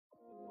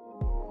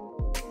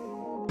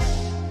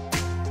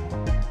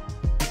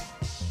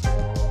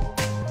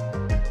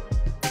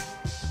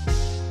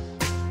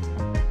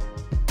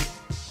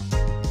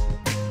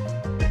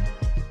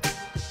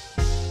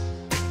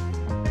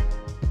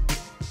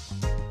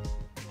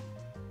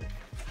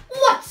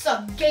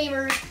up,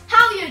 gamers?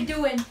 How you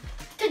doing?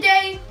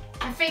 Today,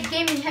 on fake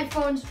gaming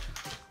headphones,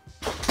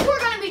 we're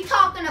gonna be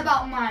talking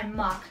about my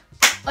MOC.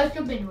 Let's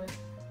jump into it.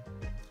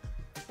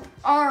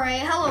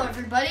 Alright, hello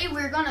everybody.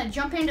 We're gonna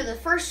jump into the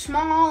first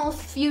small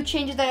few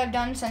changes that I've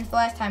done since the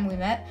last time we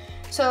met.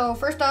 So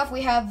first off,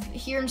 we have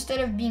here, instead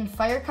of being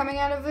fire coming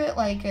out of it,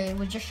 like it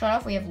was just shut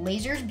off, we have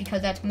lasers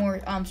because that's more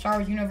Star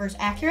Wars universe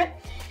accurate.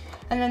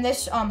 And then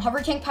this hover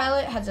tank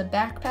pilot has a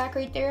backpack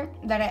right there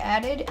that I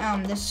added.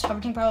 This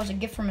hover tank pilot is a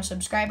gift from a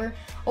subscriber.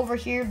 Over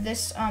here,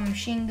 this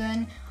machine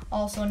gun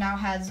also now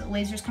has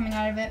lasers coming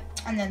out of it.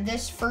 And then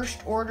this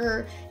first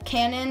order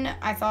cannon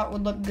I thought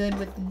would look good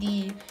with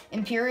the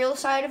Imperial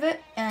side of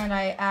it, and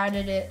I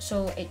added it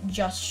so it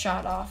just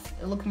shot off.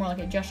 It looked more like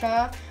it just shot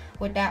off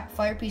with that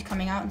fire piece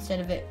coming out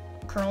instead of it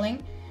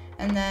curling.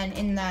 And then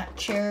in that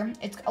chair,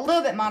 it's a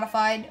little bit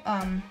modified.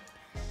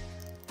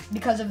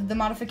 Because of the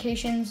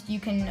modifications, you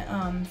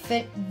can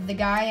fit the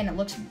guy and it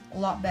looks a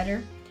lot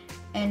better.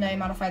 And I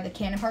modified the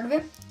cannon part of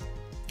it.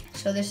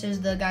 So this is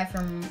the guy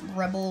from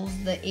Rebels,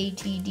 the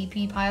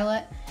ATDP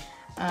pilot.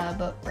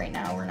 But right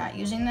now we're not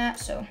using that,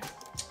 so.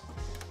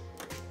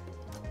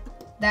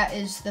 That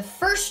is the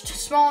first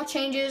small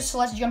changes, so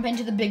let's jump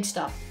into the big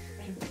stuff.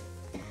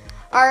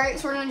 Alright,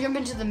 so we're gonna jump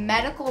into the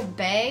medical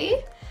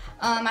bay.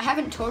 I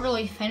haven't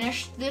totally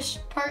finished this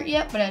part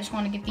yet, but I just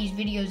want to get these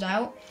videos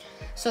out.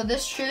 So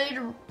this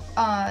should,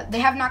 they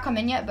have not come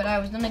in yet, but I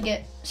was gonna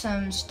get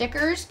some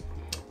stickers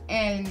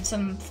and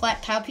some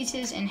flat tile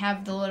pieces and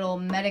have the little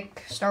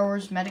medic, Star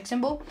Wars medic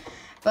symbol,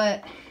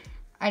 but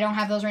I don't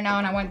have those right now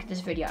and I want to get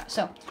this video out.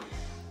 So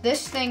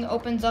this thing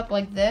opens up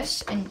like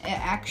this and it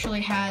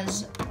actually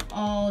has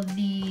all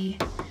the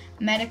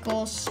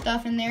medical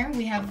stuff in there.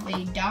 We have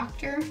a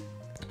doctor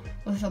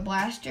with a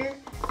blaster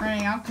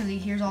running out because he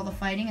hears all the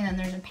fighting, and then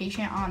there's a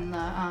patient on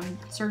the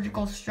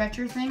surgical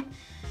stretcher thing.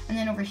 And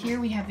then over here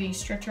we have a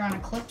stretcher on a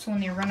clip, so when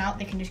they run out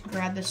they can just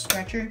grab this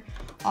stretcher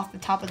off the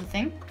top of the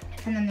thing.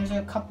 And then there's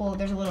a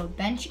little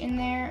bench in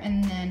there,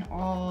 and then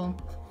all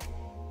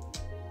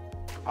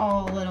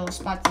little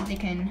spots that they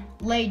can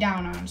lay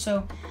down on.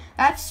 So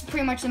that's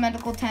pretty much the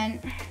medical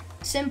tent.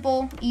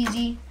 Simple,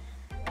 easy,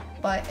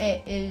 but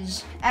it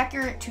is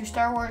accurate to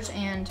Star Wars,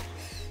 and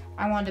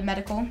I wanted a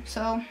medical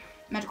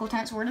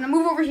tent. So we're gonna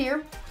move over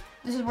here.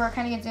 This is where it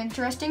kind of gets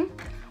interesting.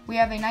 We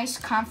have a nice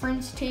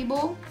conference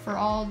table for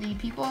all the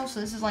people. So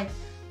this is like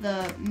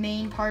the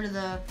main part of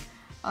the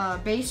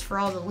base for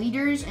all the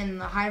leaders and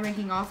the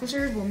high-ranking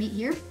officers will meet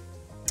here.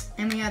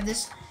 And we have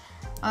this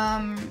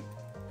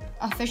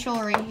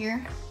official right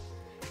here.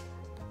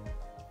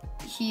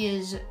 He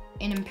is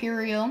an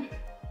Imperial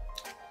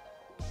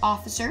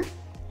officer.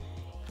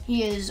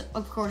 He is,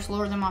 of course,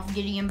 lower than Moff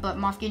Gideon, but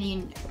Moff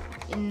Gideon,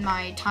 in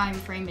my time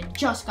frame, had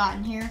just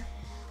gotten here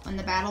when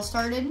the battle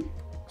started.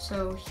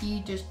 So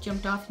he just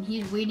jumped off and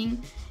he's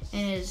waiting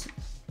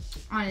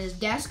on his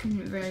desk,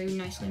 very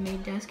nicely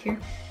made desk here.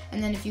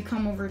 And then if you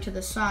come over to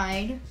the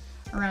side,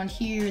 around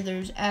here,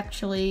 there's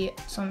actually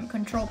some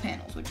control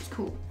panels, which is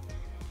cool.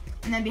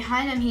 And then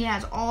behind him, he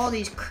has all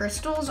these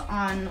crystals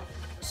on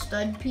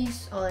stud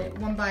piece, like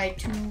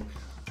 1x2,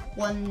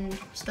 one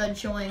stud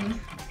showing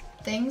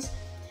things.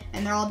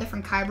 And they're all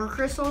different kyber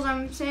crystals,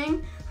 I'm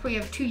saying. So we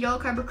have 2 yellow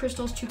kyber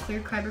crystals, 2 clear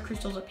kyber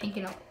crystals, a pink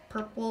and a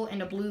purple,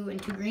 and a blue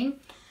and 2 green.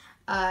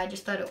 I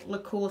just thought it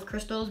looked cool with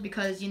crystals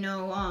because, you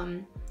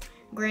know,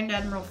 Grand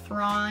Admiral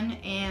Thrawn,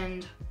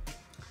 and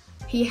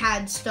he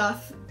had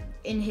stuff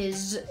in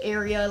his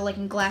area like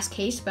in glass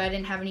case, but I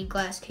didn't have any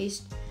glass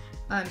case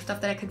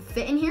stuff that I could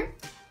fit in here.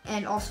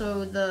 And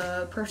also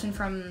the person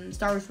from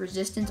Star Wars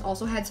Resistance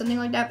also had something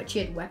like that, but she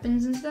had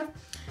weapons and stuff.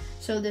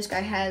 So this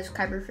guy has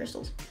kyber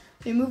crystals.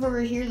 If you move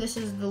over here, this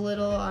is the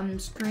little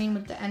screen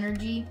with the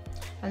energy,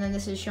 and then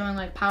this is showing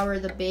like power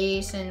of the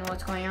base and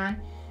what's going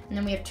on. And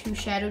then we have 2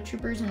 shadow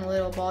troopers and a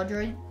little ball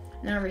droid.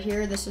 And then over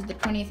here, this is the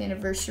 20th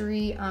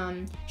anniversary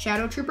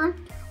shadow trooper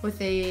with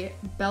a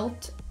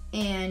belt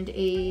and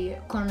a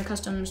Clone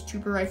Customs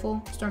trooper rifle,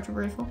 stormtrooper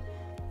rifle.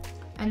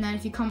 And then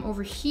if you come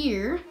over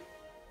here,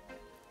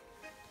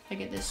 I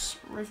get this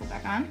rifle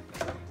back on.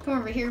 Come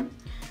over here,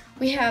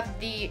 we have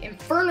the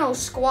Inferno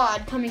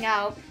squad coming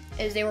out,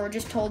 as they were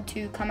just told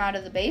to come out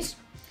of the base.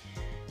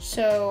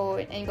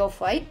 So, and go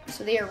fight.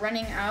 So they are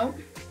running out,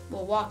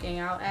 well, walking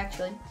out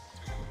actually.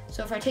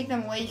 So if I take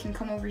them away, you can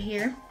come over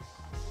here,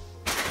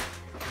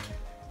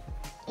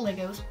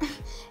 Legos,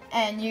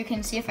 and you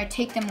can see if I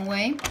take them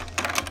away,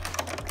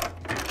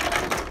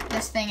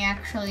 this thing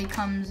actually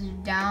comes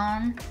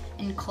down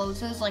and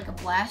closes like a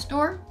blast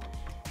door,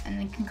 and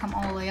then can come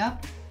all the way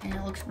up, and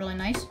it looks really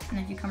nice. And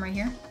if you come right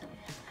here,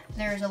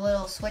 there's a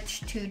little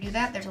switch to do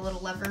that. There's a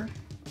little lever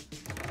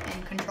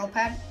and control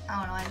pad. I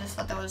don't know, I just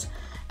thought that was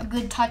a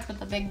good touch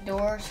with the big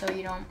door, so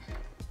you don't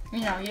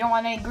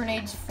want any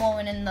grenades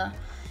flowing in the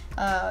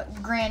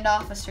Grand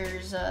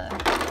Officer's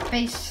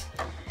base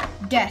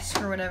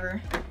desk or whatever.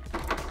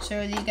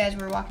 So these guys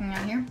were walking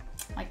out here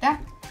like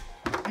that.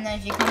 And then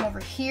if you come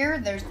over here,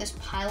 there's this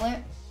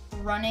pilot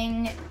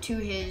running to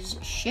his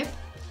ship,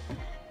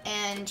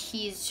 and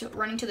he's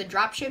running to the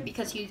drop ship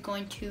because he's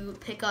going to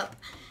pick up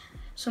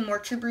some more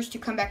troopers to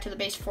come back to the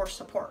base for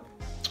support.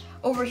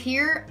 Over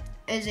here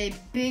is a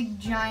big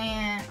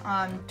giant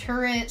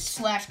turret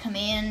 /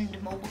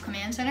 command mobile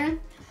command center.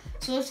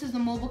 So this is the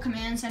mobile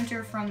command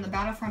center from the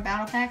Battlefront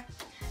Battle Pack,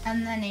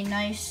 and then a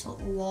nice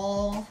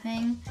wall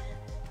thing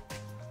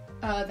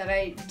that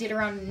I did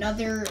around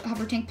another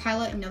hover tank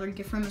pilot, another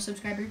gift from a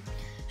subscriber.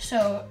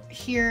 So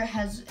here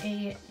has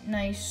a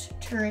nice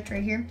turret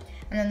right here,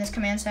 and then this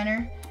command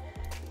center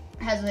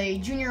has a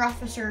junior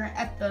officer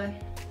at the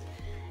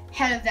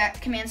head of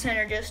that command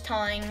center, just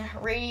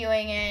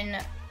radioing in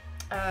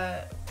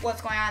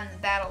what's going on in the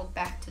battle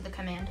back to the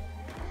command.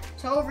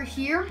 So over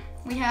here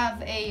we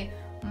have a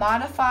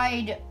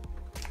modified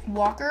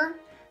walker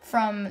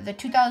from the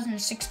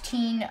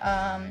 2016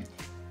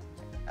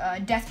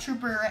 Death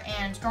Trooper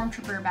and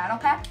Stormtrooper battle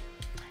pack,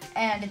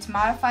 and it's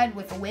modified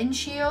with a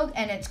windshield,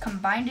 and it's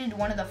combined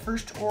one of the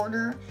First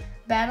Order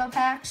battle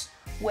packs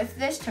with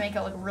this to make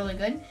it look really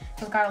good.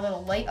 So it's got a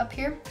little light up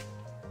here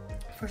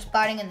for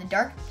spotting in the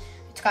dark.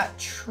 It's got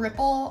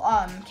triple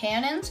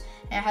cannons,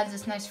 and it has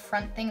this nice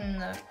front thing in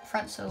the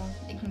front so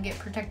it can get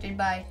protected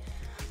by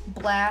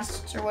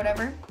blasts or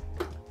whatever.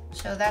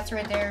 So that's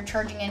right there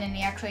charging in, and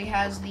he actually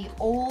has the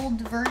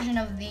old version.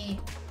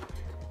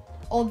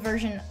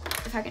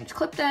 If I can just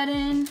clip that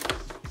in.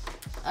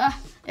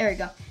 There we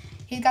go.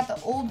 He's got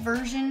the old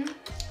version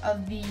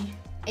of the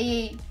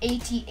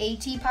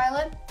AT-AT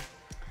pilot.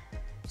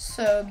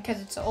 So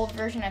because it's the old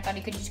version, I thought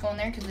he could just go in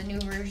there because the new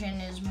version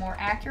is more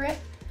accurate.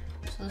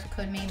 So this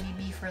could maybe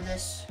be for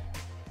this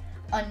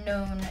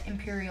unknown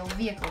Imperial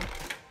vehicle.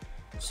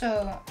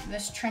 So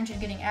this trench is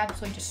getting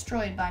absolutely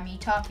destroyed by me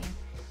talking.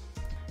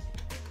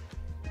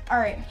 All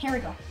right, here we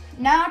go.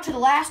 Now to the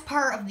last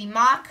part of the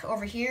MOC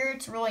over here.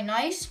 It's really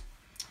nice.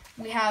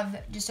 We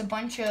have just a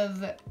bunch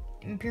of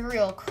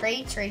Imperial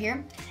crates right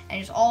here, and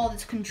just all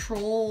this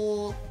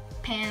control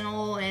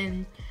panel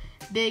and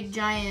big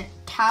giant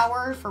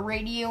tower for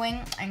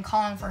radioing and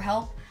calling for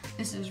help.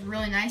 This is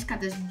really nice. Got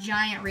this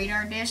giant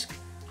radar disc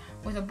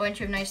with a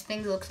bunch of nice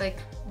things. It looks like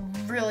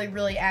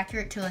really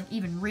accurate to like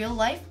even real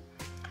life.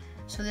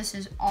 So this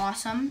is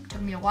awesome.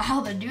 Took me a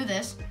while to do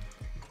this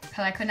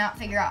because I could not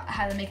figure out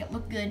how to make it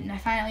look good, and I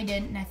finally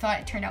did, and I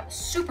thought it turned out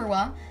super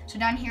well. So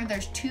down here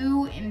there's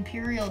 2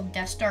 Imperial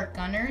Death Star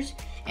gunners,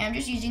 and I'm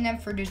just using them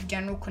for just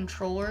general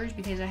controllers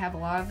because I have a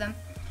lot of them,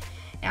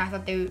 and I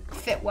thought they would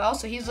fit well.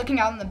 So he's looking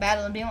out in the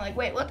battle and being like,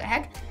 wait, what the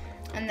heck?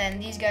 And then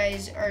these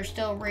guys are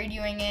still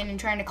radioing in and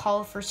trying to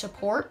call for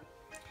support.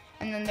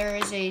 And then there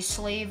is a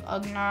slave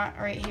Ugnaught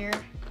right here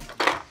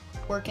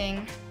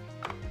working,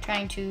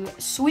 trying to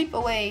sweep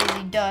away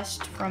the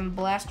dust from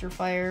blaster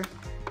fire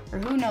or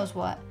who knows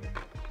what.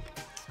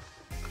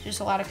 Just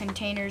a lot of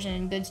containers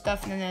and good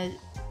stuff, and then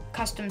a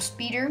custom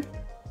speeder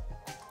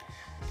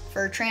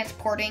for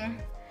transporting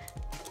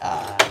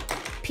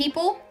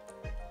people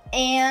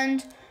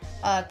and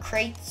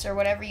crates or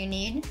whatever you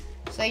need.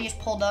 So they just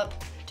pulled up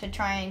to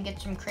try and get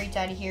some crates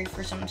out of here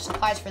for some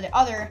supplies for the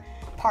other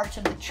parts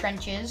of the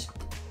trenches.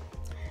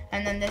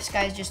 And then this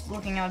guy's just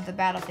looking out at the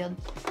battlefield.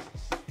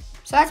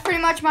 So that's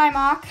pretty much my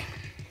MOC.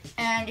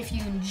 And if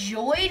you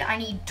enjoyed, I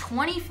need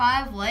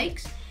 25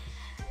 likes.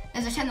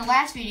 As I said in the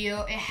last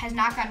video, it has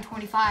not gotten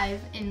 25.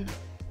 In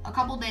a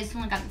couple days, it's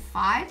only gotten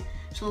 5.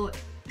 So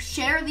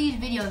share these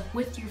videos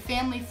with your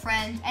family,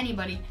 friends,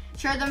 anybody.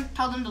 Share them,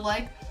 tell them to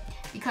like,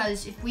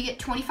 because if we get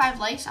 25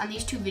 likes on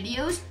these 2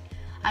 videos,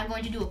 I'm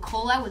going to do a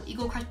collab with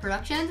Eagle Crest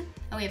Productions,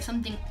 and we have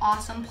something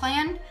awesome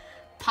planned,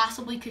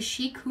 possibly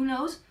Kashyyyk, who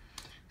knows.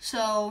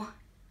 So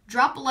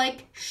drop a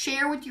like,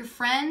 share with your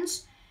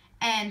friends,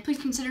 and please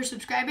consider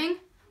subscribing.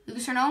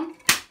 Arnone,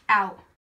 out.